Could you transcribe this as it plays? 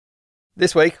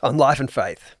This week on Life and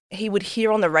Faith. He would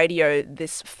hear on the radio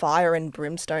this fire and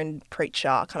brimstone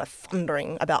preacher kind of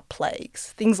thundering about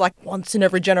plagues. Things like, once in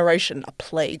every generation, a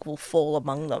plague will fall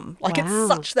among them. Like, It's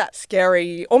such that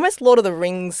scary, almost Lord of the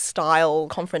Rings style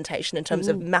confrontation in terms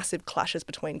of massive clashes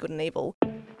between good and evil.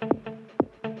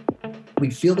 We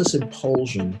feel this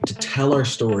impulsion to tell our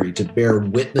story, to bear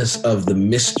witness of the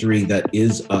mystery that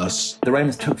is us. The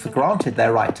Romans took for granted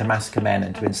their right to massacre men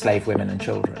and to enslave women and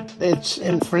children. It's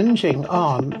infringing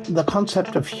on the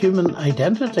concept of human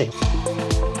identity.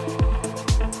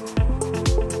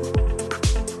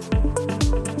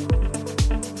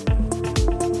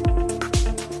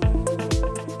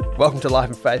 Welcome to Life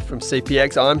and Faith from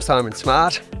CPX. I'm Simon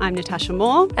Smart. I'm Natasha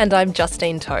Moore. And I'm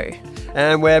Justine Toe.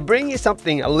 And we're bringing you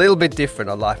something a little bit different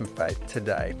on Life and Faith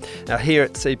today. Now, here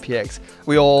at CPX,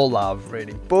 we all love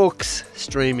reading books,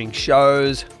 streaming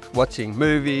shows, watching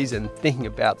movies, and thinking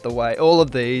about the way all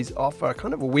of these offer a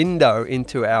kind of a window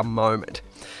into our moment.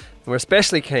 We're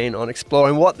especially keen on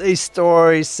exploring what these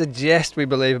stories suggest we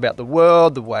believe about the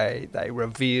world, the way they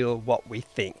reveal what we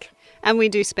think. And we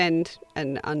do spend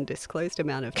an undisclosed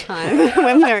amount of time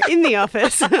when we're in the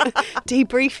office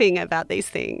debriefing about these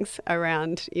things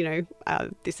around,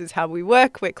 this is how we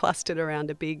work. We're clustered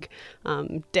around a big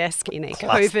desk in a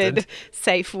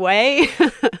COVID-safe way.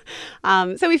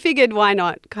 So we figured why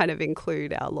not kind of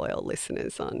include our loyal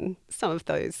listeners on some of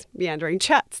those meandering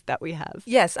chats that we have.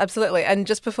 Yes, absolutely. And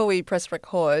just before we press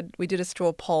record, we did a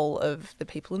straw poll of the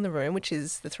people in the room, which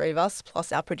is the three of us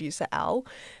plus our producer, Al.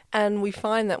 And we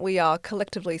find that we are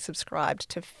collectively subscribed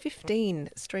to 15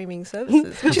 streaming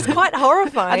services, which is quite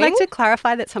horrifying. I'd like to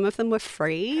clarify that some of them were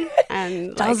free.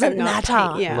 And doesn't matter.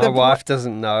 My wife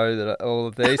doesn't know that all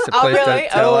of these, so please don't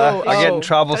tell her. I get in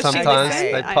trouble sometimes.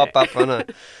 They pop up on a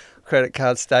credit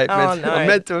card statement. Oh, no. I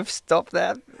meant to have stopped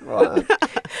that. Right.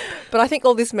 But I think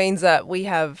all this means that we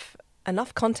have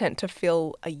enough content to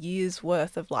fill a year's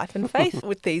worth of Life and Faith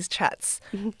with these chats.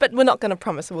 But we're not going to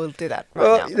promise we'll do that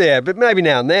now. Yeah, but maybe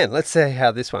now and then. Let's see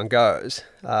how this one goes.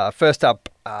 First up,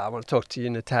 I want to talk to you,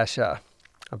 Natasha,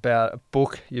 about a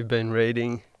book you've been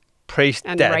reading, Priest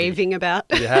and Daddy. raving about.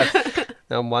 You have.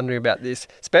 Now I'm wondering about this,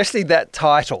 especially that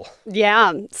title.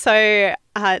 Yeah. So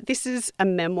this is a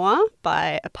memoir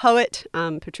by a poet,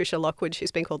 Patricia Lockwood.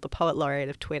 She's been called the Poet Laureate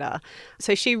of Twitter.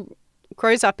 So she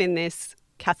grows up in this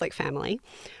Catholic family.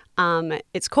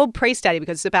 It's called Priest Daddy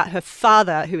because it's about her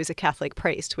father, who is a Catholic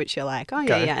priest, which you're like, oh,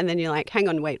 yeah. And then you're like, hang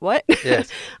on, wait, what? Yes.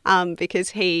 Because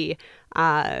he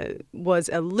was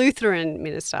a Lutheran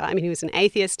minister. I mean, he was an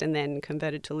atheist and then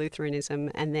converted to Lutheranism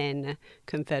and then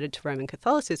converted to Roman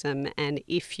Catholicism. And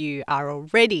if you are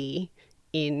already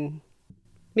in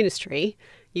ministry,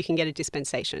 you can get a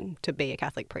dispensation to be a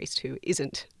Catholic priest who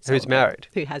isn't. Who's married.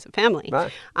 Who has a family.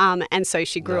 Right. And so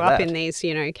she grew up in these,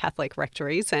 Catholic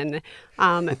rectories and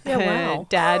her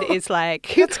dad is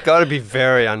like... It's got to be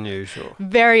very unusual.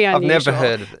 Very unusual. I've never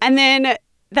heard of it. And then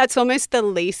that's almost the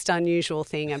least unusual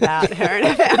thing about her and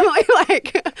her family.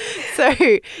 So,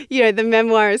 the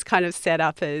memoir is kind of set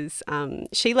up as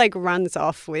she runs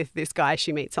off with this guy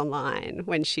she meets online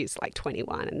when she's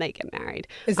 21 and they get married.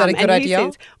 Is that a good idea?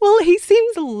 He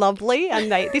seems lovely and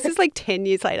this is 10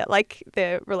 years later.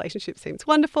 Their relationship seems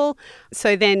wonderful.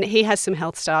 So then he has some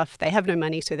health stuff. They have no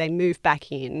money, so they move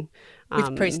back in.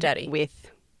 With Priest Daddy.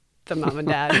 With the mum and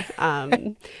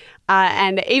dad.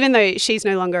 And even though she's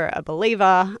no longer a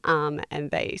believer and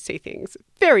they see things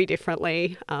very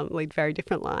differently, lead very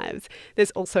different lives,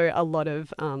 there's also a lot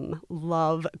of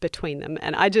love between them.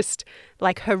 And I just,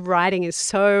 her writing is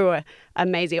so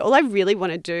amazing. All I really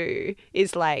want to do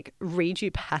is, read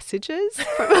you passages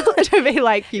to be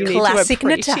you need Classic to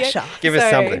appreciate. Natasha. Give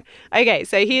us something. Okay,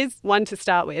 so here's one to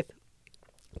start with.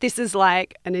 This is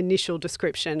an initial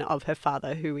description of her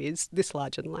father, who is this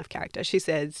larger-than-life character. She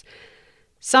says,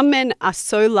 "Some men are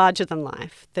so larger than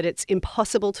life that it's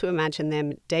impossible to imagine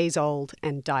them days old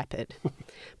and diapered.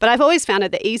 But I've always found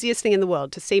it the easiest thing in the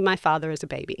world to see my father as a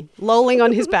baby, lolling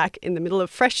on his back in the middle of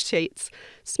fresh sheets,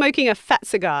 smoking a fat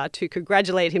cigar to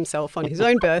congratulate himself on his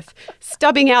own birth,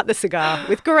 stubbing out the cigar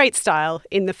with great style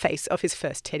in the face of his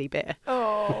first teddy bear."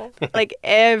 Oh.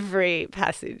 Every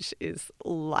passage is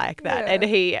like that.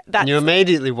 Yeah. And you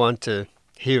immediately want to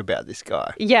hear about this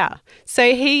guy. Yeah.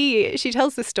 So she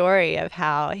tells the story of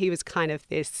how he was kind of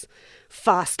this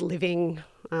fast-living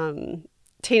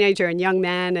teenager and young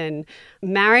man and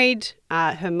married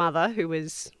her mother, who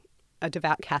was a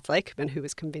devout Catholic and who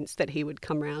was convinced that he would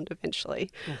come round eventually.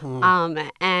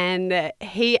 And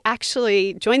he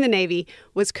actually joined the Navy,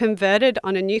 was converted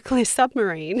on a nuclear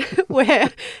submarine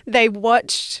where they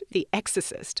watched The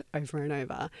Exorcist over and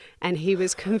over. And he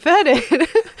was converted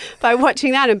by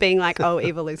watching that and being like, oh,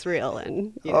 evil is real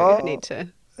and, you know, I need to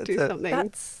do something.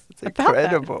 That's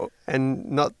Incredible.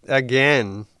 And not,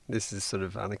 again, this is sort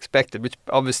of unexpected, which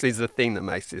obviously is the thing that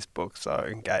makes this book so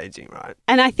engaging, right?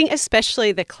 And I think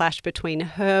especially the clash between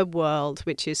her world,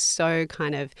 which is so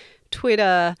kind of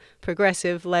Twitter,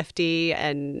 progressive, lefty,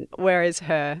 and whereas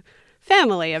her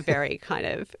family are very kind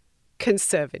of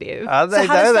conservative. Are they?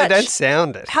 So They don't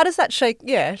sound it. How does that shake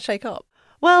up?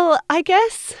 Well, I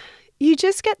guess you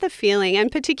just get the feeling,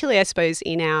 and particularly I suppose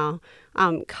in our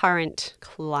current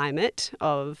climate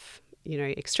of, you know,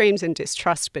 extremes and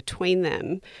distrust between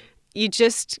them, you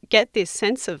just get this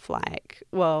sense of like,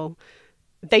 well,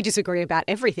 they disagree about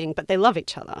everything, but they love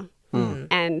each other.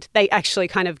 And they actually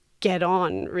kind of get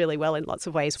on really well in lots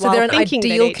of ways. So while they're an thinking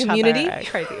ideal that each community? Other are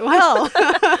crazy. Well,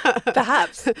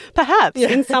 Perhaps.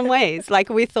 in some ways, like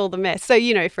with all the mess. So,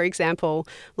 you know, for example,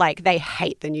 like they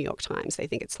hate the New York Times. They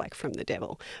think it's like from the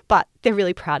devil. But they're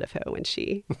really proud of her when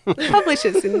she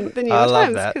publishes in the New York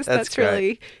Times because that's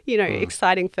really, you know,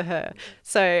 exciting for her.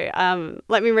 So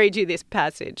let me read you this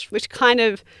passage, which kind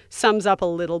of sums up a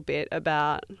little bit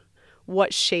about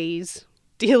what she's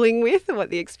dealing with, what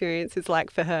the experience is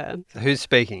like for her. So who's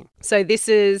speaking? So this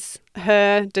is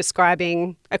her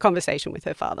describing a conversation with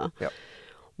her father. Yep.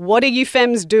 What are you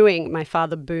femmes doing? My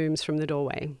father booms from the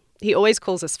doorway. He always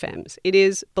calls us femmes. It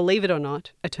is, believe it or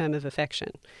not, a term of affection.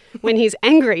 When he's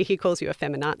angry, he calls you a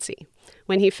feminazi.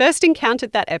 When he first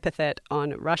encountered that epithet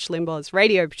on Rush Limbaugh's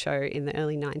radio show in the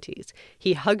early 90s,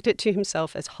 he hugged it to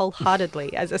himself as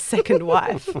wholeheartedly as a second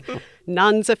wife.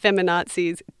 Nuns are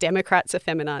feminazis, Democrats are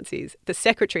feminazis. The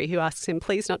secretary who asks him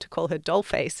please not to call her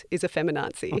dollface is a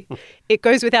feminazi. It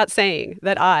goes without saying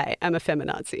that I am a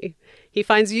feminazi. He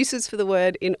finds uses for the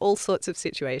word in all sorts of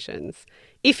situations.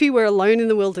 If he were alone in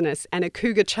the wilderness and a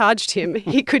cougar charged him,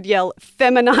 he could yell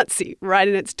feminazi right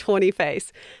in its tawny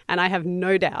face. And I have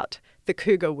no doubt the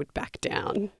cougar would back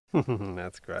down.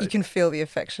 That's great. You can feel the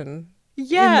affection.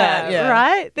 Yeah,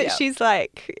 right? That Yeah. she's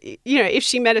like, you know, if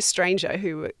she met a stranger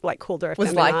who like called her a Was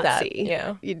feminazi, like that,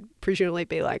 yeah. you'd presumably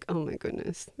be like, oh my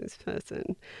goodness, this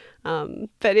person.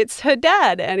 But it's her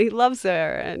dad and he loves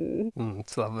her. And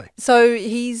It's lovely. So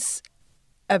he's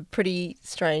a pretty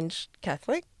strange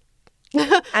Catholic.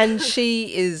 And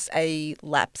she is a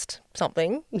lapsed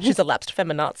something. She's a lapsed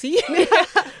feminazi.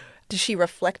 Does she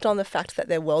reflect on the fact that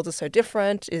their worlds are so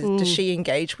different? Does she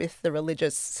engage with the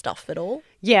religious stuff at all?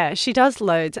 yeah, she does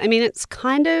loads. I mean, it's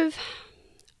kind of,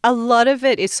 a lot of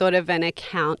it is sort of an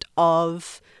account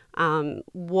of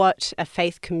what a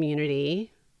faith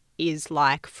community is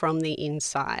like from the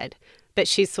inside. But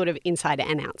she's sort of inside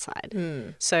and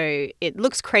outside. So it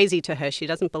looks crazy to her. She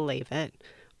doesn't believe it.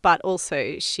 But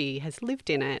also she has lived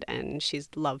in it and she's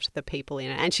loved the people in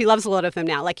it. And she loves a lot of them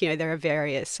now. Like, you know, there are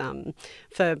various,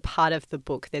 for part of the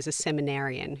book, there's a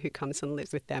seminarian who comes and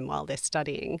lives with them while they're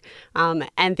studying.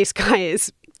 And this guy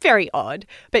is very odd,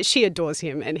 but she adores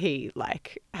him and he,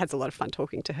 like, has a lot of fun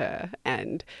talking to her.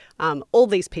 And all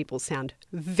these people sound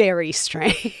very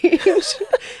strange.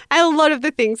 And a lot of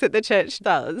the things that the church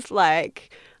does,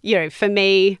 like, you know, for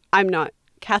me, I'm not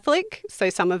Catholic, so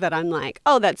some of it I'm like,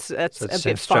 oh, that's a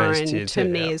bit foreign to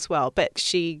me as well. But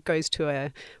she goes to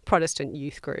a Protestant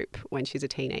youth group when she's a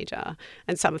teenager,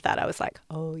 and some of that I was like,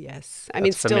 oh yes. I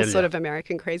mean, still sort of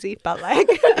American crazy, but like,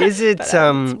 is it it's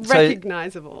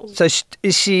recognizable? So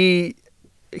is she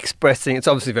expressing? It's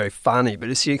obviously very funny, but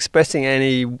is she expressing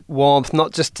any warmth,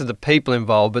 not just to the people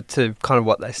involved, but to kind of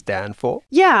what they stand for?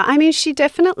 Yeah, I mean, she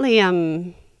definitely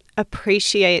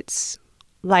appreciates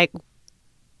like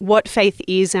what faith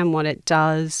is and what it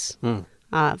does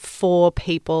for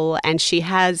people. And she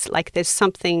has, like, there's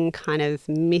something kind of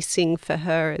missing for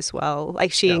her as well.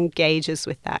 Like, she engages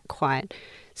with that quite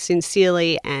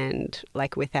sincerely and,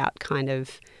 like, without kind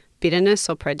of bitterness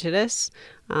or prejudice.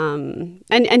 And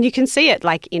you can see it,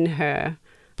 like, in her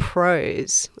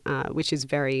prose, which is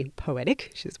very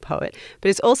poetic. She's a poet, but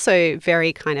it's also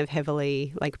very kind of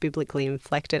heavily like biblically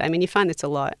inflected. I mean, you find this a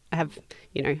lot. I have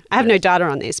no data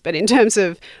on this, but in terms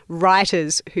of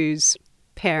writers whose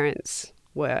parents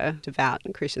were devout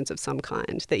and Christians of some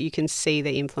kind, that you can see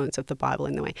the influence of the Bible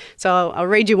in the way. So I'll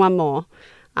read you one more.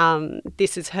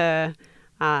 This is her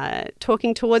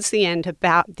talking towards the end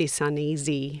about this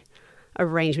uneasy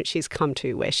arrangement she's come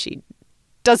to where she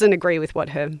doesn't agree with what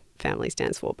her family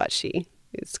stands for, but she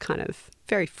is kind of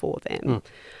very for them.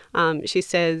 She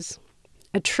says,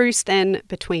 "A truce then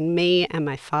between me and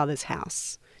my father's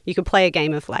house. You could play a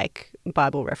game of like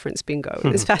Bible reference bingo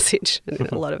in this passage,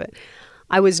 and a lot of it.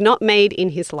 I was not made in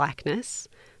his likeness,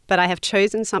 but I have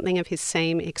chosen something of his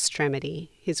same extremity,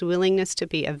 his willingness to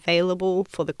be available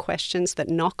for the questions that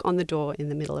knock on the door in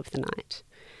the middle of the night.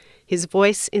 His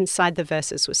voice inside the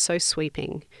verses was so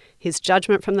sweeping, his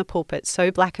judgment from the pulpit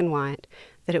so black and white,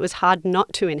 that it was hard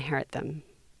not to inherit them.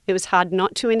 It was hard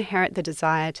not to inherit the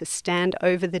desire to stand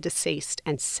over the deceased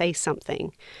and say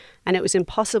something, and it was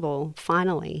impossible,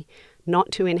 finally,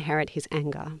 not to inherit his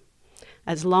anger.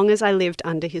 As long as I lived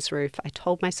under his roof, I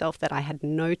told myself that I had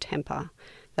no temper,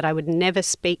 that I would never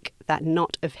speak that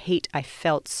knot of heat I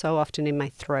felt so often in my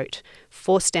throat,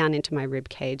 forced down into my rib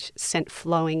cage, sent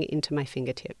flowing into my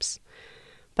fingertips.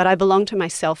 But I belong to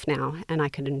myself now, and I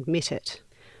can admit it.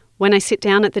 When I sit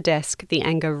down at the desk, the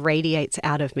anger radiates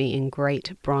out of me in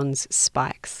great bronze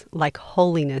spikes, like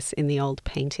holiness in the old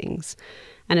paintings,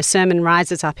 and a sermon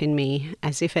rises up in me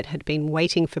as if it had been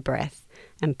waiting for breath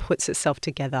and puts itself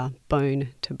together bone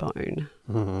to bone.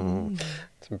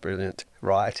 Some brilliant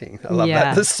writing. I love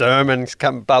that. The sermons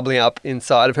come bubbling up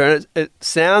inside of her. And it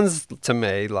sounds to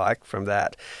me like from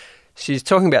that, she's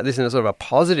talking about this in a sort of a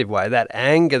positive way. That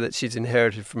anger that she's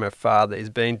inherited from her father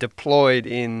is being deployed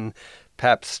in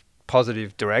perhaps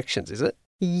positive directions, is it?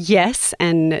 Yes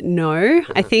and no.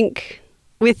 I think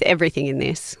with everything in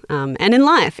this and in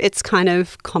life, it's kind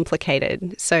of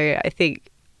complicated. So I think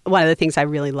one of the things I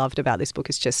really loved about this book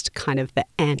is just kind of the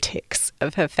antics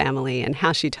of her family and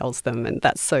how she tells them, and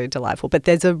that's so delightful. But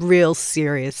there's a real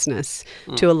seriousness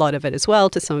to a lot of it as well,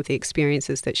 to some of the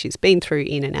experiences that she's been through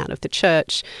in and out of the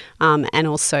church, and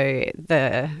also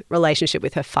the relationship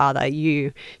with her father.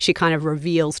 She kind of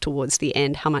reveals towards the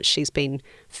end how much she's been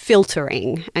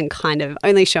filtering and kind of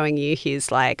only showing you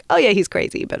his like, oh yeah, he's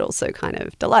crazy, but also kind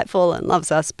of delightful and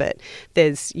loves us. But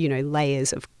there's,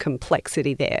 layers of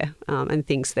complexity there and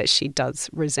things that she does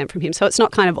resent from him. So it's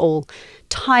not kind of all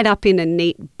tied up in a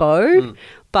neat bow,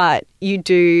 but you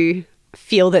do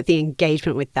feel that the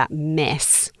engagement with that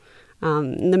mess,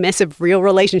 the mess of real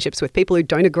relationships with people who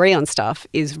don't agree on stuff,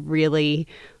 is really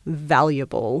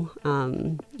valuable.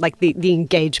 Like the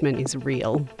engagement is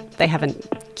real. They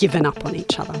haven't given up on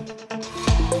each other.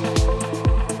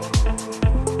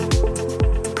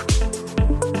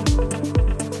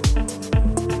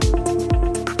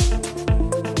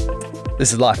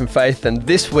 This is Life and Faith, and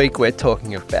this week we're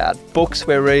talking about books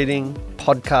we're reading,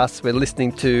 podcasts we're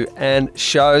listening to, and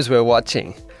shows we're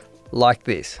watching, like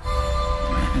this.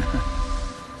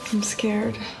 I'm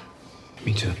scared.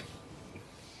 Me too.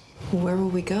 Where will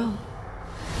we go?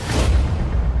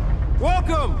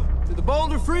 Welcome to the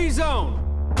Boulder Free Zone.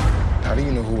 How do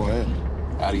you know who I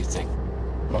am? How do you think?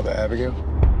 Mother Abigail?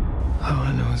 All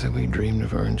I know is that we dreamed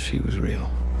of her and she was real.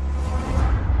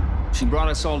 She brought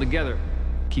us all together,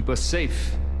 keep us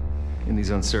safe in these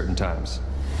uncertain times.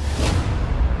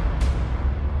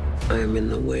 I am in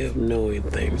the way of knowing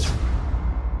things.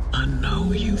 I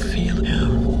know you feel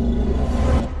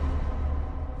him.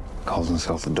 Calls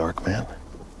himself the Dark Man.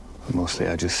 But mostly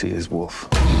I just see his wolf.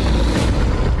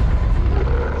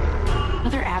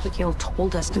 Mother Abigail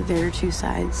told us that there are two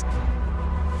sides.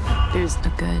 There's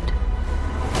the good,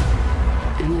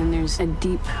 and then there's a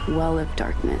deep well of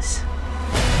darkness.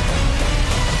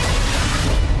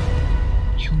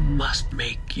 You must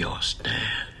make your stand.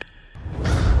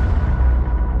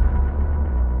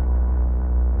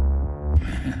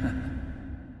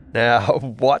 Now,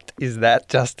 what is that,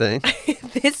 Justine?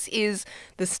 This is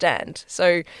The Stand.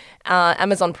 So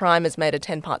Amazon Prime has made a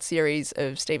 10-part series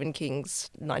of Stephen King's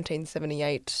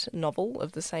 1978 novel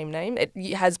of the same name. It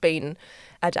has been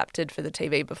adapted for the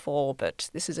TV before, but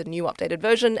this is a new updated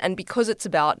version. And because it's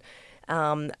about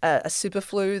a super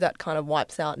flu that kind of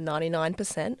wipes out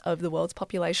 99% of the world's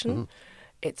population,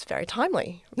 it's very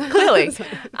timely, clearly.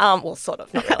 Well, sort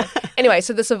of, not really. Anyway,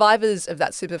 so the survivors of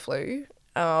that super flu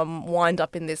wind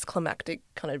up in this climactic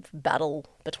kind of battle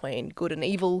between good and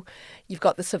evil. You've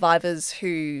got the survivors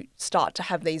who start to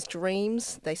have these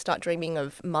dreams. They start dreaming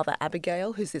of Mother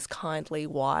Abigail, who's this kindly,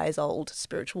 wise, old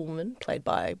spiritual woman played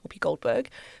by Whoopi Goldberg,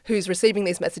 who's receiving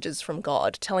these messages from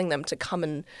God, telling them to come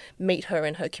and meet her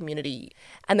in her community.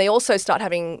 And they also start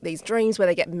having these dreams where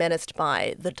they get menaced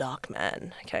by the Dark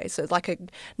Man. Okay, so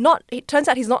it turns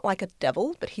out he's not like a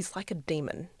devil, but he's like a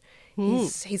demon.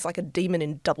 He's like a demon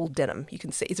in double denim. You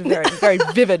can see it's a very, very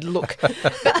vivid look.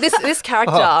 But this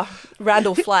character,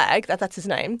 Randall Flagg, that's his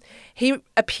name, he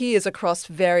appears across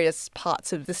various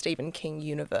parts of the Stephen King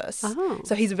universe.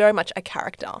 So he's very much a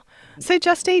character. So,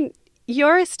 Justine,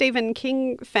 you're a Stephen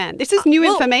King fan. This is new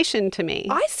information to me.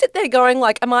 I sit there going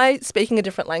like, am I speaking a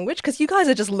different language? Because you guys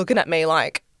are just looking at me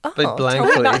like, blankly. tell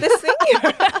me about this thing.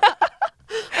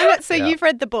 So you've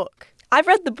read the book. I've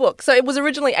read the book. So it was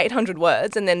originally 800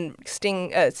 words, and then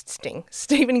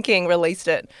Stephen King released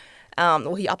it.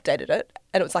 He updated it,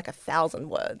 and it was like 1,000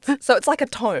 words. So it's like a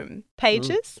tome.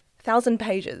 Pages? 1,000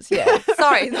 pages, yeah.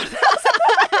 Sorry, not 1,000.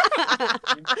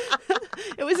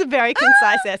 It was a very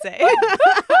concise essay.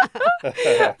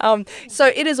 So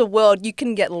it is a world you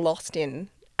can get lost in.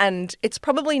 And it's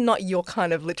probably not your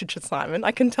kind of literature, Simon.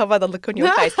 I can tell by the look on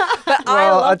your face. But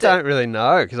I don't really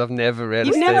know because I've never read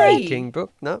a Stephen King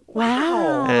book. No.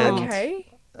 Wow. And okay.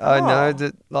 I know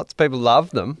that lots of people love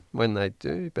them when they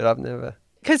do, but I've never.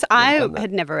 Because I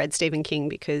had never read Stephen King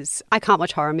because I can't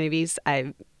watch horror movies.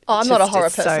 I'm not a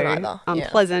horror person so either.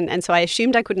 Unpleasant. And so I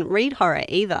assumed I couldn't read horror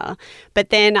either.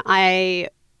 But then I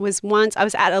was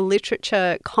at a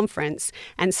literature conference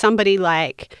and somebody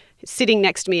sitting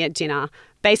next to me at dinner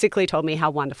basically told me how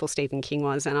wonderful Stephen King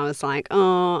was. And I was like,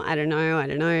 oh, I don't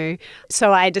know.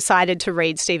 So I decided to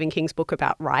read Stephen King's book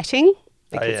about writing.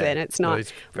 Because then it's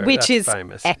not, which is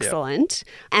famous. Excellent.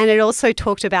 Yeah. And it also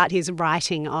talked about his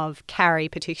writing of Carrie,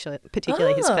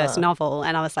 particularly his first novel.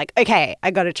 And I was like, okay, I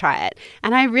got to try it.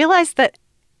 And I realized that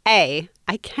A,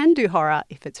 I can do horror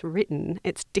if it's written.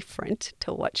 It's different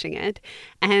to watching it.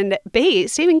 And B,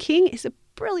 Stephen King is a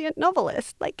brilliant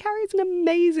novelist. Carrie's an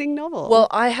amazing novel. Well,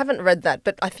 I haven't read that,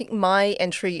 but I think my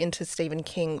entry into Stephen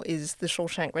King is The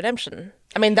Shawshank Redemption.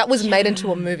 I mean, that was made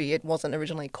into a movie. It wasn't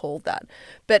originally called that.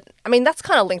 But, I mean, that's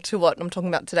kind of linked to what I'm talking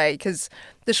about today because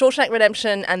The Shawshank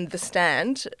Redemption and The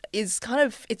Stand is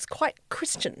it's quite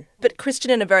Christian, but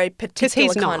Christian in a very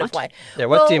particular kind of way. Yeah,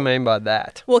 what do you mean by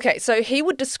that? Well, okay, so he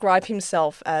would describe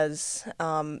himself as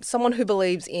someone who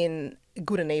believes in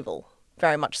good and evil.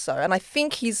 Very much so. And I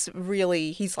think he's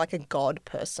like a God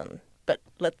person. But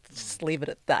let's leave it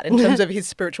at that in terms of his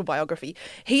spiritual biography.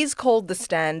 He's called The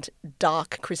Stand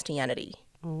dark Christianity.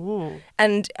 Ooh.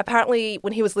 And apparently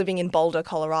when he was living in Boulder,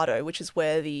 Colorado, which is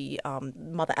where the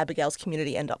Mother Abigail's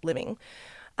community end up living,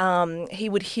 he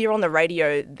would hear on the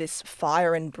radio this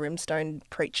fire and brimstone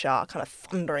preacher kind of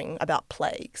thundering about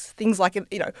plagues. Things like,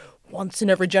 once in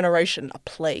every generation, a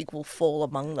plague will fall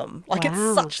among them.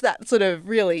 It's such that sort of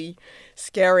really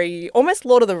scary, almost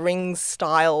Lord of the Rings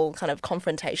style kind of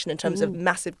confrontation in terms of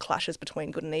massive clashes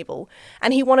between good and evil.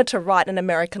 And he wanted to write an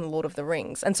American Lord of the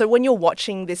Rings. And so when you're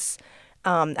watching this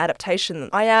adaptation,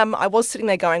 I was sitting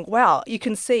there going, wow, you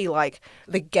can see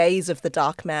the gaze of the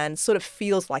dark man sort of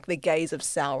feels like the gaze of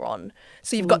Sauron.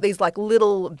 So you've got these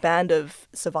little band of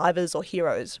survivors or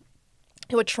heroes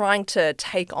who are trying to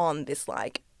take on this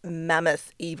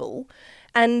mammoth evil.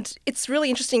 And it's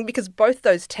really interesting because both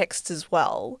those texts as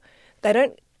well, they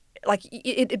don't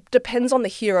it depends on the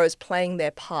heroes playing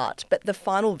their part, but the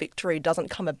final victory doesn't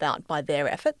come about by their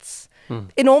efforts.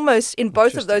 In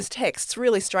both of those texts,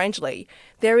 really strangely,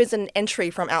 there is an entry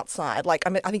from outside. I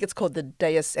think it's called the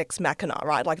Deus Ex Machina,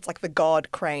 right? It's like the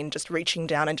God crane just reaching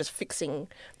down and just fixing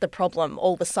the problem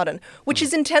all of a sudden, which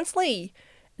is intensely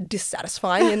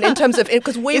dissatisfying in terms of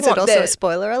because we is want it also a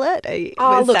spoiler alert?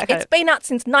 Look, it's been out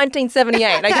since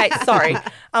 1978. Okay, sorry.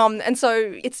 And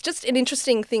so it's just an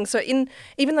interesting thing. So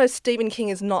even though Stephen King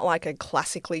is not like a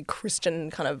classically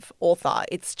Christian kind of author,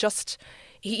 it's just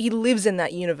he lives in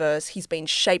that universe. He's been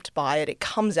shaped by it. It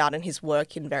comes out in his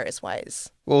work in various ways.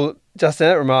 Well, Justine,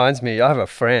 that reminds me, I have a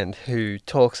friend who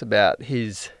talks about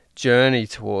his journey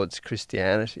towards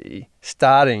Christianity,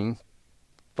 starting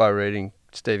by reading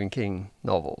Stephen King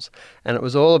novels. And it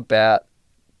was all about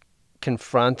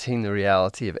confronting the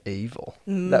reality of evil.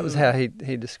 That was how he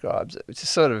describes it, which is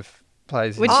sort of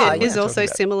plays... Which is also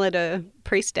similar to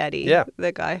Priest Daddy,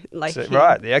 the guy.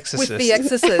 Right, The Exorcist. With The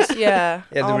Exorcist, yeah.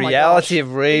 Yeah, the reality of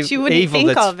evil. Which you wouldn't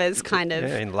think of as kind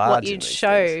of what you'd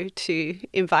show to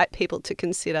invite people to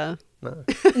consider... No,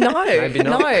 maybe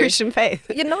not. No. Christian faith.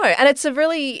 And it's a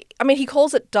really, he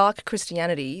calls it dark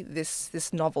Christianity,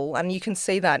 this novel, and you can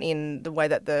see that in the way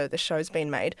that the show's been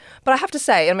made. But I have to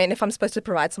say, if I'm supposed to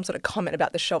provide some sort of comment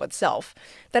about the show itself,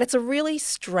 that it's a really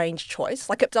strange choice.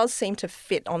 It does seem to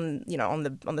fit on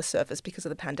the surface because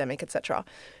of the pandemic, etc.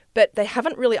 But they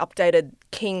haven't really updated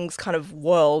King's kind of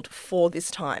world for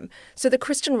this time. So the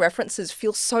Christian references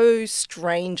feel so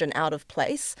strange and out of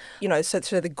place.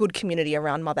 So the good community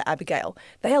around Mother Abigail,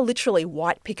 they are literally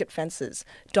white picket fences,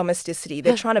 domesticity.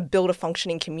 They're trying to build a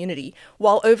functioning community.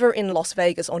 While over in Las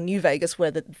Vegas or New Vegas,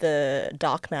 where the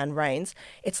dark man reigns,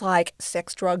 it's like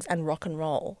sex, drugs, and rock and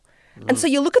roll. And so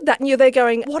you look at that and you're there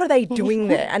going, what are they doing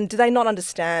there? And do they not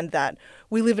understand that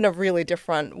we live in a really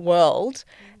different world,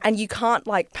 and you can't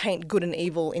like paint good and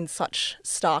evil in such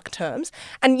stark terms.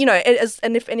 And you know,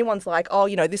 and if anyone's like, oh,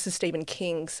 you know, this is Stephen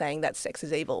King saying that sex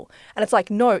is evil, and it's like,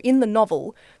 no, in the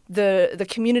novel, the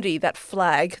community that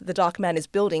Flag, the Dark Man, is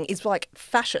building is like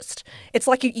fascist. It's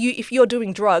like if you're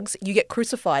doing drugs, you get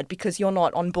crucified because you're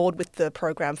not on board with the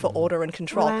program for order and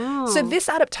control. Wow. So this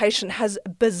adaptation has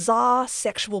bizarre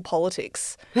sexual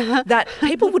politics that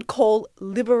people would call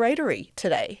liberatory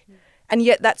today, and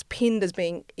yet that's pinned as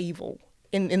being evil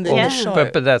in the show.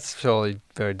 But that's surely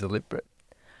very deliberate.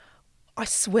 I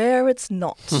swear it's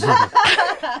not.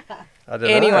 I don't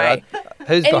Anyway. know.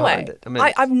 Who's behind it?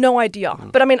 I have no idea.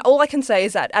 But I mean, all I can say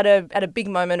is that at a big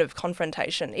moment of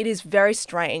confrontation, it is very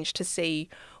strange to see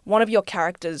one of your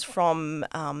characters from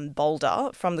Boulder,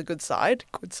 from the good side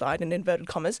in inverted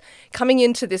commas, coming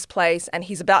into this place, and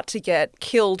he's about to get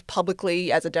killed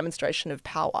publicly as a demonstration of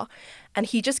power. And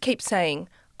he just keeps saying,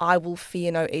 I will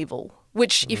fear no evil,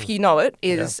 which, if you know it,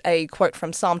 is a quote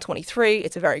from Psalm 23.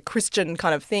 It's a very Christian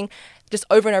kind of thing. Just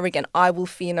over and over again, I will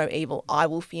fear no evil, I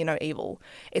will fear no evil.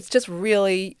 It's just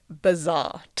really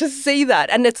bizarre to see that.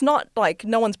 And it's not like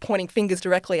no one's pointing fingers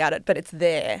directly at it, but it's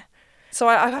there. So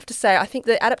I have to say, I think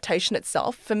the adaptation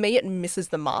itself, for me, it misses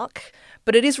the mark.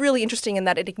 But it is really interesting in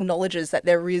that it acknowledges that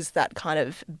there is that kind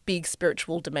of big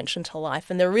spiritual dimension to life.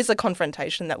 And there is a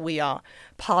confrontation that we are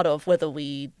part of, whether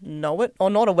we know it or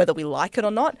not, or whether we like it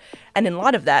or not. And in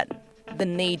light of that, the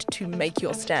need to make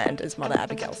your stand, as Mother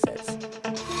Abigail says.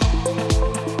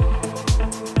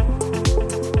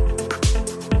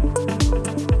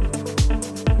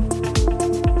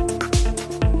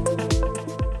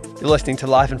 You're listening to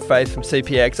Life and Faith from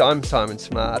CPX. I'm Simon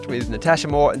Smart with Natasha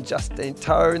Moore and Justine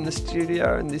in the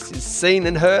studio, and this is Seen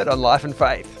and Heard on Life and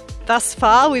Faith. Thus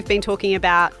far, we've been talking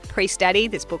about Priest Daddy,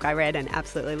 this book I read and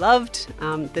absolutely loved.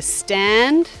 The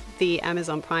Stand, the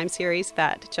Amazon Prime series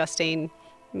that Justine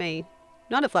may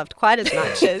not have loved quite as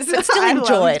much as but still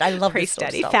enjoyed. I love Priest this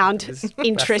Daddy. stuff. Found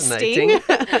interesting.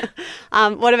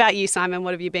 What about you, Simon?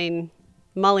 What have you been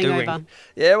mulling over?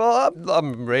 Yeah, well,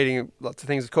 I'm reading lots of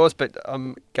things, of course, but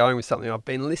I'm going with something I've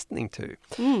been listening to.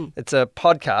 It's a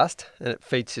podcast, and it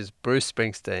features Bruce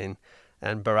Springsteen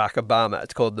and Barack Obama.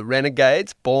 It's called The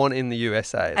Renegades, Born in the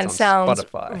USA. It's and on sounds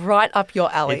Spotify. right up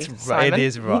your alley, Simon. It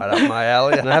is right up my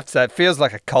alley. And I have to say, it feels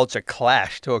like a culture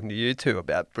clash talking to you two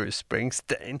about Bruce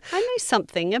Springsteen. I know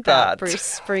something about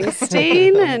Bruce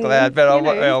Springsteen. I'm glad, but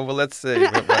well, let's see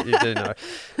what you do know.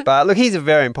 But look, he's a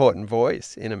very important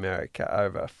voice in America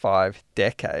over 5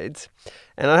 decades.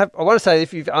 And I want to say,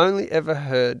 if you've only ever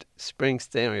heard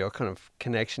Springsteen, or your kind of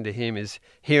connection to him is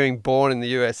hearing Born in the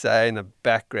USA in the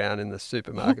background in the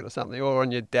supermarket or something, or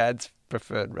on your dad's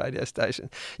preferred radio station,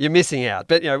 you're missing out.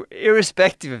 But,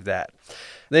 irrespective of that,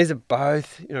 these are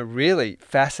both, really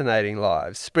fascinating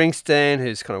lives. Springsteen,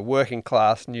 who's kind of working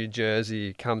class New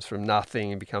Jersey, comes from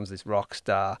nothing and becomes this rock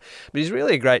star. But he's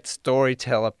really a great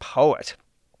storyteller, poet,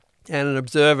 and an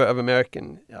observer of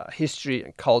American history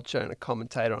and culture, and a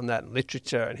commentator on that and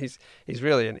literature. And he's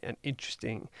really an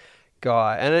interesting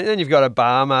guy. And then you've got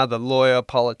Obama, the lawyer,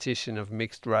 politician of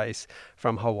mixed race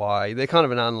from Hawaii. They're kind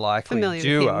of an unlikely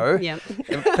duo. Yeah.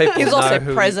 People He's know also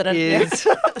who president. he is.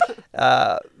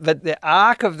 But the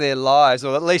arc of their lives,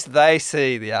 or at least they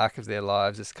see the arc of their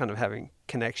lives as kind of having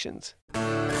connections.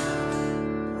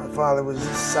 My father was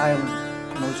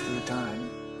silent most of the time.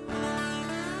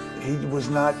 He was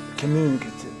not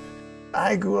communicative.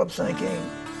 I grew up thinking,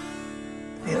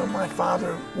 my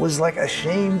father was like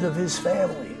ashamed of his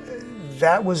family.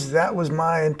 That was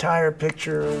my entire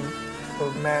picture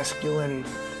of masculinity.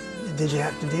 Did you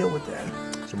have to deal with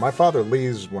that? So my father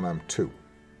leaves when I'm 2,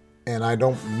 and I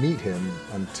don't meet him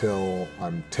until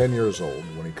I'm 10 years old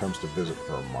when he comes to visit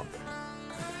for a month.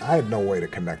 I had no way to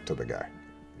connect to the guy.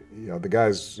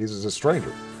 He's a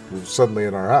stranger who's suddenly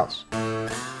in our house.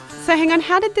 So hang on,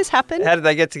 how did this happen? How did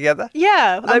they get together?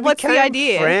 Yeah, They what's the became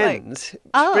idea? Friends.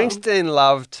 Springsteen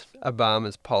loved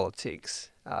Obama's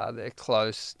politics. They're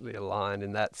closely aligned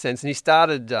in that sense. And he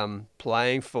started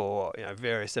playing for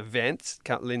various events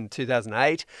in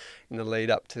 2008 in the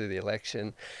lead up to the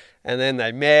election. And then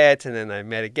they met, and then they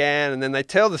met again. And then they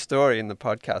tell the story in the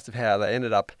podcast of how they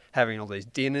ended up having all these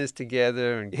dinners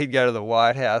together. And he'd go to the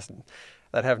White House, and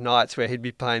they'd have nights where he'd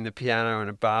be playing the piano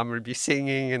and Obama would be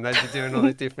singing, and they'd be doing all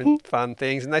these different fun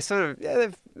things. And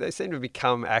they they seem to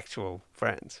become actual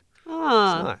friends.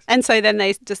 Oh, nice. And so then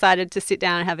they decided to sit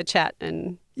down and have a chat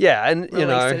and and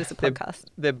release it as a podcast.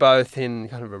 They're both in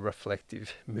kind of a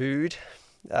reflective mood.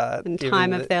 In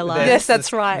time of their lives. Yes,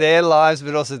 that's right. Their lives,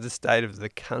 but also the state of the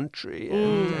country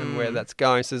and where that's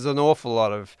going. So there's an awful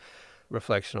lot of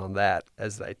reflection on that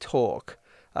as they talk.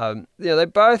 They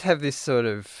both have this sort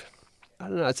of, I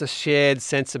don't know, it's a shared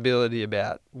sensibility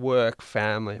about work,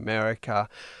 family, America.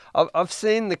 I've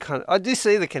seen I do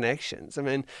see the connections. I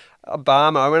mean,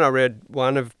 Obama, when I read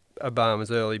one of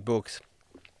Obama's early books,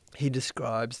 he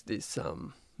describes this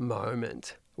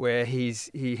moment where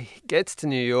he gets to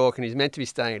New York and he's meant to be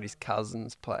staying at his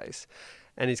cousin's place,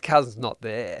 and his cousin's not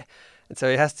there. And so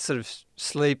he has to sort of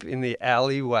sleep in the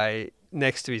alleyway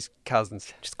next to his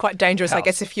cousin's. Which is quite dangerous, house. I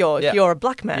guess, if you're a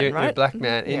black man, right? You're a black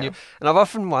man. And I've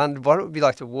often wondered what it would be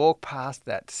like to walk past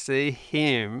that, to see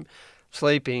him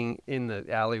sleeping in the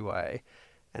alleyway,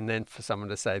 and then for someone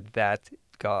to say that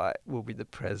guy will be the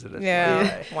president.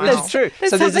 Yeah. Wow. Which is true. There's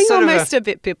so something sort almost a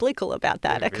bit biblical about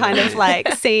that. A kind of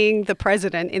like seeing the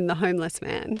president in the homeless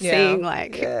man, seeing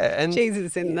and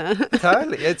Jesus in the...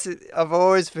 Totally.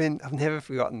 I've never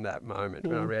forgotten that moment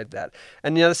when I read that.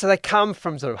 And, so they come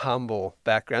from sort of humble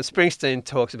backgrounds. Springsteen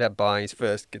talks about buying his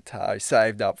first guitar. He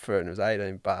saved up for it and it was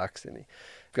 $18 and he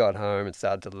got home and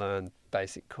started to learn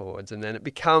basic chords. And then it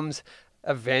becomes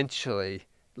eventually...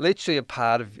 literally a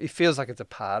part of, it feels like it's a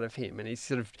part of him, and he's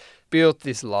sort of built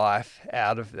this life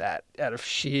out of that, out of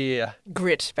sheer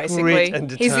grit, basically. Grit and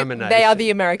determination. They are the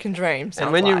American dream.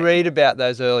 And when you read about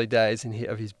those early days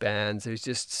of his bands, he was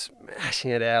just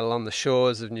smashing it out along the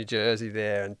shores of New Jersey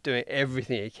there and doing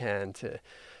everything he can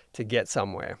to get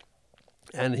somewhere.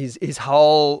 And his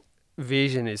whole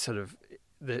vision is sort of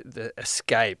the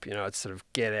escape, it's sort of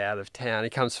get out of town. He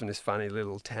comes from this funny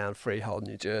little town, Freehold,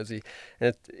 New Jersey,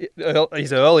 and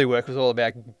his early work was all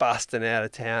about busting out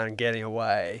of town and getting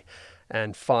away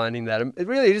and finding that. It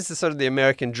really is sort of the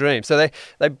American dream. So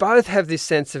they both have this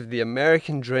sense of the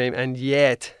American dream, and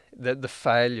yet the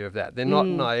failure of that. They're not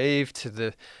naive to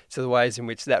the ways in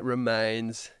which that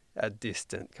remains a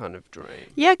distant kind of dream.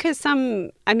 Yeah, because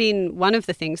one of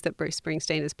the things that Bruce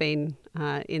Springsteen has been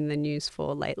in the news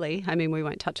for lately, we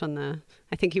won't touch on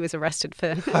I think he was arrested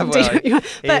for... he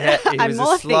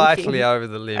was slightly over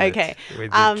the limit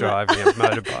with driving a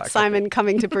motorbike. Simon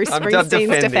coming to Bruce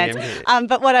Springsteen's defense.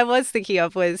 But what I was thinking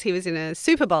of was he was in a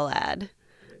Super Bowl ad,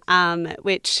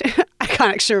 which I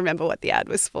can't actually remember what the ad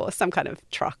was for, some kind of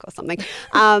truck or something.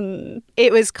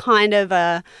 It was kind of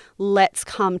a let's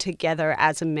come together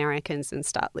as Americans and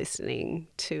start listening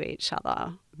to each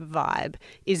other vibe.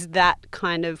 Is that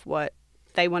kind of what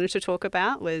they wanted to talk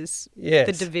about, was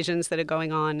the divisions that are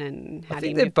going on and how do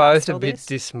you move past all this? I think they're both a bit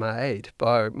dismayed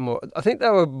by more. I think they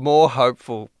were more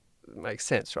hopeful. It makes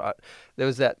sense, right? There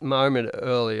was that moment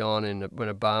early on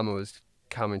when Obama was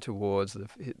coming towards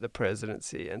the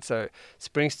presidency, and so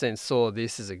Springsteen saw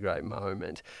this as a great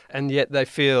moment, and yet they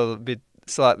feel a bit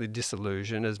slightly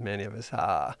disillusioned, as many of us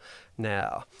are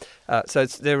now. So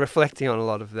they're reflecting on a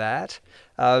lot of that.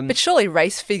 But surely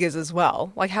race figures as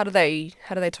well. Like how do they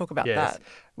talk about that?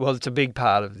 Well, it's a big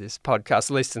part of this podcast,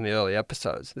 at least in the early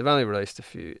episodes. They've only released a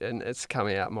few, and it's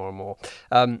coming out more and more.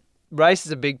 Race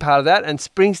is a big part of that, and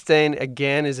Springsteen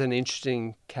again is an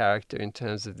interesting character in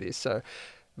terms of this. So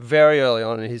very early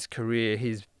on in his career,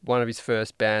 one of his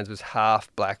first bands was half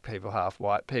black people, half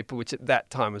white people, which at that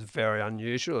time was very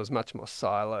unusual. It was much more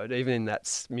siloed, even in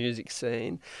that music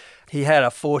scene. He had a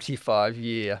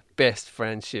 45-year best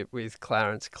friendship with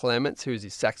Clarence Clements, who's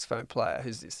his saxophone player,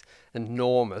 who's this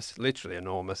literally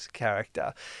enormous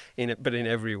character but in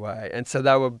every way. And so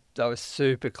they were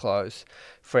super close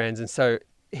friends. And so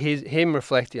him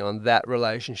reflecting on that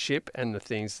relationship and the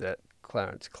things that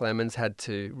Clarence Clemens had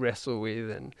to wrestle with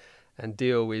and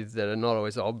deal with that are not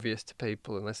always obvious to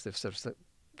people unless they've sort of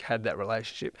had that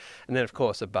relationship. And then, of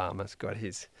course, Obama's got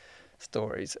his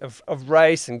stories of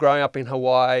race and growing up in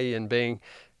Hawaii and being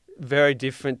very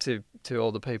different to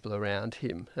all the people around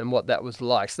him and what that was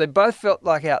like. So they both felt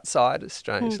like outsiders,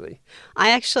 strangely.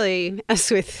 I actually,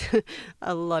 as with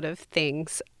a lot of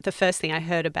things, the first thing I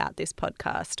heard about this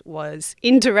podcast was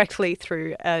indirectly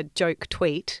through a joke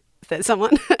tweet that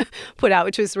someone put out,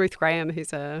 which was Ruth Graham,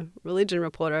 who's a religion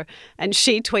reporter, and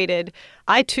she tweeted,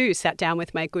 "I too sat down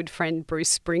with my good friend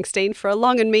Bruce Springsteen for a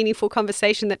long and meaningful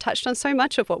conversation that touched on so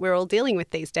much of what we're all dealing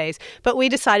with these days, but we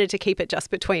decided to keep it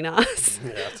just between us."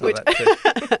 Yeah, that's what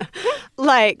that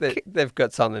said. They've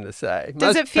got something to say.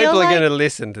 Does Most it feel people are like, going to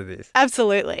listen to this.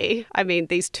 Absolutely.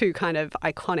 These two kind of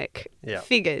iconic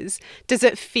figures. Does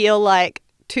it feel like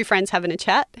two friends having a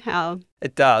chat? How?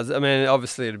 It does.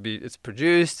 Obviously it's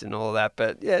produced and all that,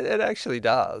 but yeah, it actually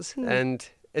does. And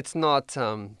it's not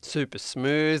super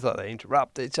smooth, like they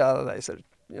interrupt each other. They sort of,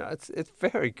 it's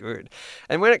very good.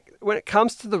 And when it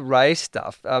comes to the race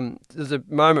stuff, there's a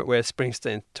moment where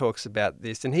Springsteen talks about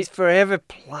this, and he's forever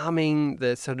plumbing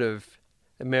the sort of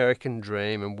American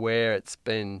dream and where it's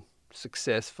been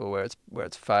successful, where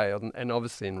it's failed, and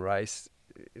obviously in race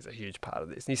is a huge part of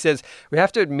this. And he says, we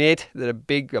have to admit that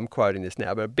I'm quoting this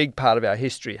now, but a big part of our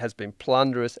history has been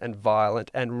plunderous and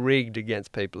violent and rigged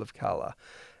against people of colour.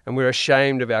 And we're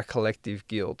ashamed of our collective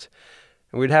guilt.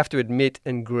 And we'd have to admit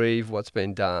and grieve what's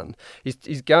been done.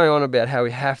 He's going on about how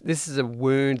this is a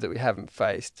wound that we haven't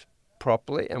faced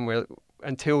properly, and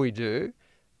until we do,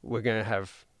 we're going to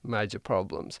have major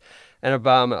problems. And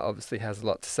Obama obviously has a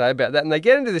lot to say about that. And they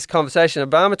get into this conversation.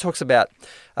 Obama talks about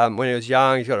when he was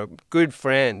young, he's got a good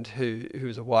friend who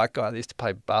was a white guy. They used to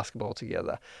play basketball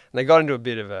together. And they got into a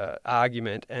bit of an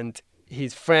argument, and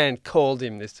his friend called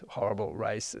him this horrible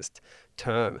racist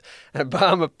term. And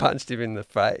Obama punched him in the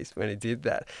face when he did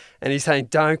that. And he's saying,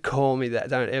 don't call me that.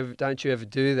 Don't you ever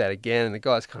do that again. And the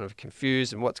guy's kind of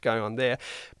confused and what's going on there.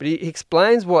 But he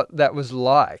explains what that was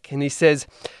like. And he says,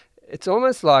 it's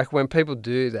almost like when people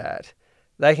do that,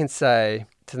 they can say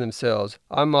to themselves,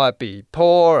 I might be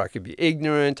poor, I could be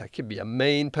ignorant, I could be a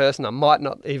mean person, I might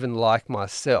not even like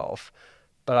myself,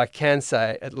 but I can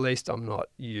say, at least I'm not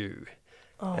you.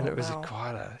 Oh, and it was wow.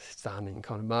 quite a stunning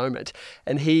kind of moment.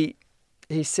 And he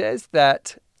says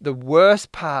that the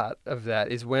worst part of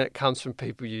that is when it comes from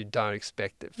people you don't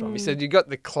expect it from. He said, you got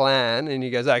the Klan, and he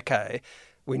goes, okay,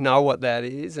 we know what that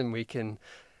is, and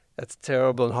that's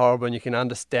terrible and horrible, and you can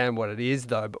understand what it is,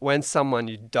 though. But when someone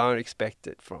you don't expect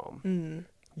it from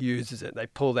uses it, they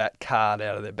pull that card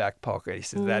out of their back pocket, he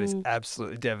says that is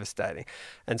absolutely devastating.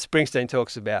 And Springsteen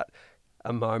talks about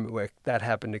a moment where that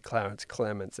happened to Clarence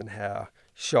Clements and how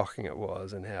shocking it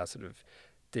was and how sort of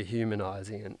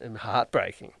dehumanising and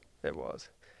heartbreaking it was.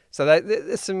 So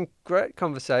there's some great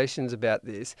conversations about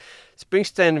this.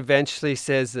 Springsteen eventually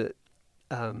says that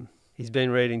he's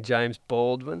been reading James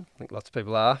Baldwin, I think lots of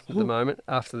people are at the moment,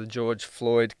 after the George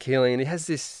Floyd killing. And he has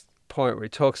this point where he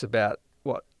talks about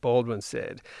what Baldwin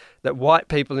said, that white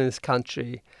people in this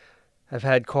country have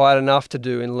had quite enough to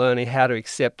do in learning how to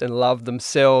accept and love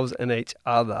themselves and each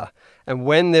other. And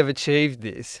when they've achieved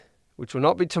this, which will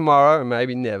not be tomorrow and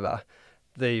maybe never,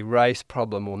 the race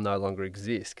problem will no longer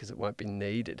exist because it won't be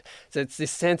needed. So it's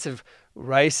this sense of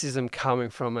racism coming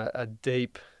from a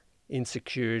deep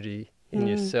insecurity in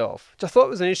yourself, which I thought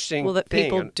was an interesting thing. Well, that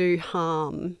people do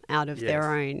harm out of their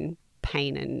own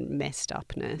pain and messed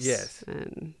upness. Yes.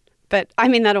 But, I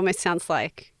mean, that almost sounds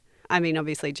like, I mean,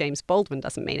 obviously James Baldwin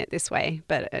doesn't mean it this way,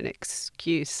 but an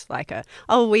excuse like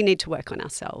we need to work on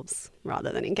ourselves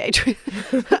rather than engage with.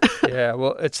 Yeah,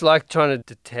 well, it's like trying to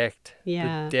detect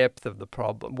the depth of the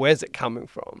problem. Where's it coming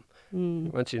from?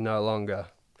 Once you no longer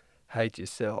hate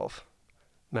yourself,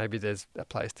 maybe there's a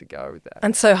place to go with that.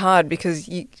 And so hard because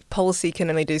policy can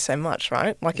only do so much,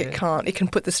 right? Like it can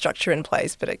put the structure in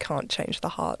place, but it can't change the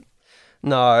heart.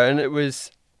 No, and it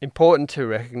was important to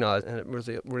recognise, and it was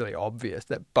really obvious,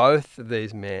 that both of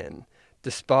these men,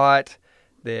 despite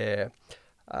their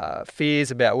fears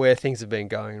about where things have been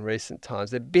going in recent times,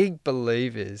 they're big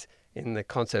believers in the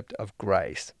concept of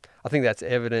grace. I think that's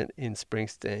evident in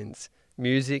Springsteen's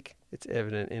music. It's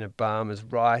evident in Obama's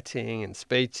writing and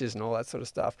speeches and all that sort of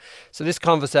stuff. So this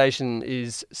conversation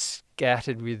is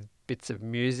scattered with bits of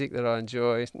music that I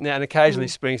enjoy. Now, and occasionally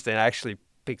Springsteen actually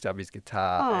picks up his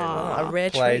guitar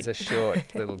and plays a short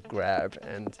little grab,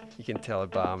 and you can tell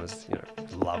Obama's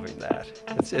loving that.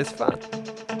 It's fun.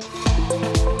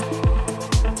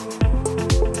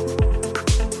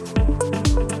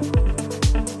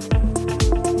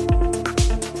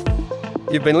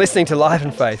 You've been listening to Life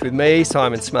and Faith with me,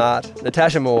 Simon Smart,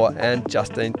 Natasha Moore and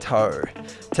Justine Toe.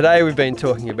 Today we've been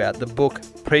talking about the book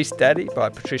Priest Daddy by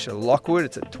Patricia Lockwood.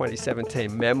 It's a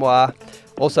 2017 memoir.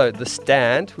 Also The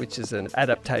Stand, which is an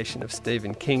adaptation of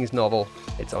Stephen King's novel.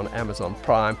 It's on Amazon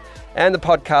Prime. And the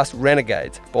podcast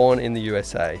Renegades, Born in the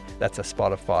USA. That's a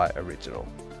Spotify original.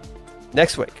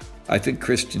 Next week. I think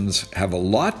Christians have a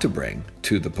lot to bring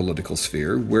to the political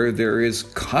sphere where there is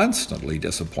constantly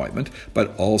disappointment,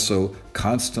 but also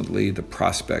constantly the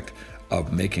prospect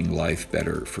of making life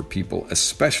better for people,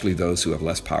 especially those who have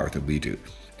less power than we do.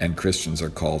 And Christians are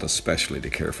called especially to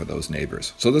care for those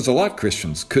neighbors. So there's a lot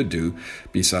Christians could do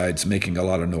besides making a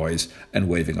lot of noise and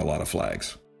waving a lot of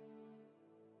flags.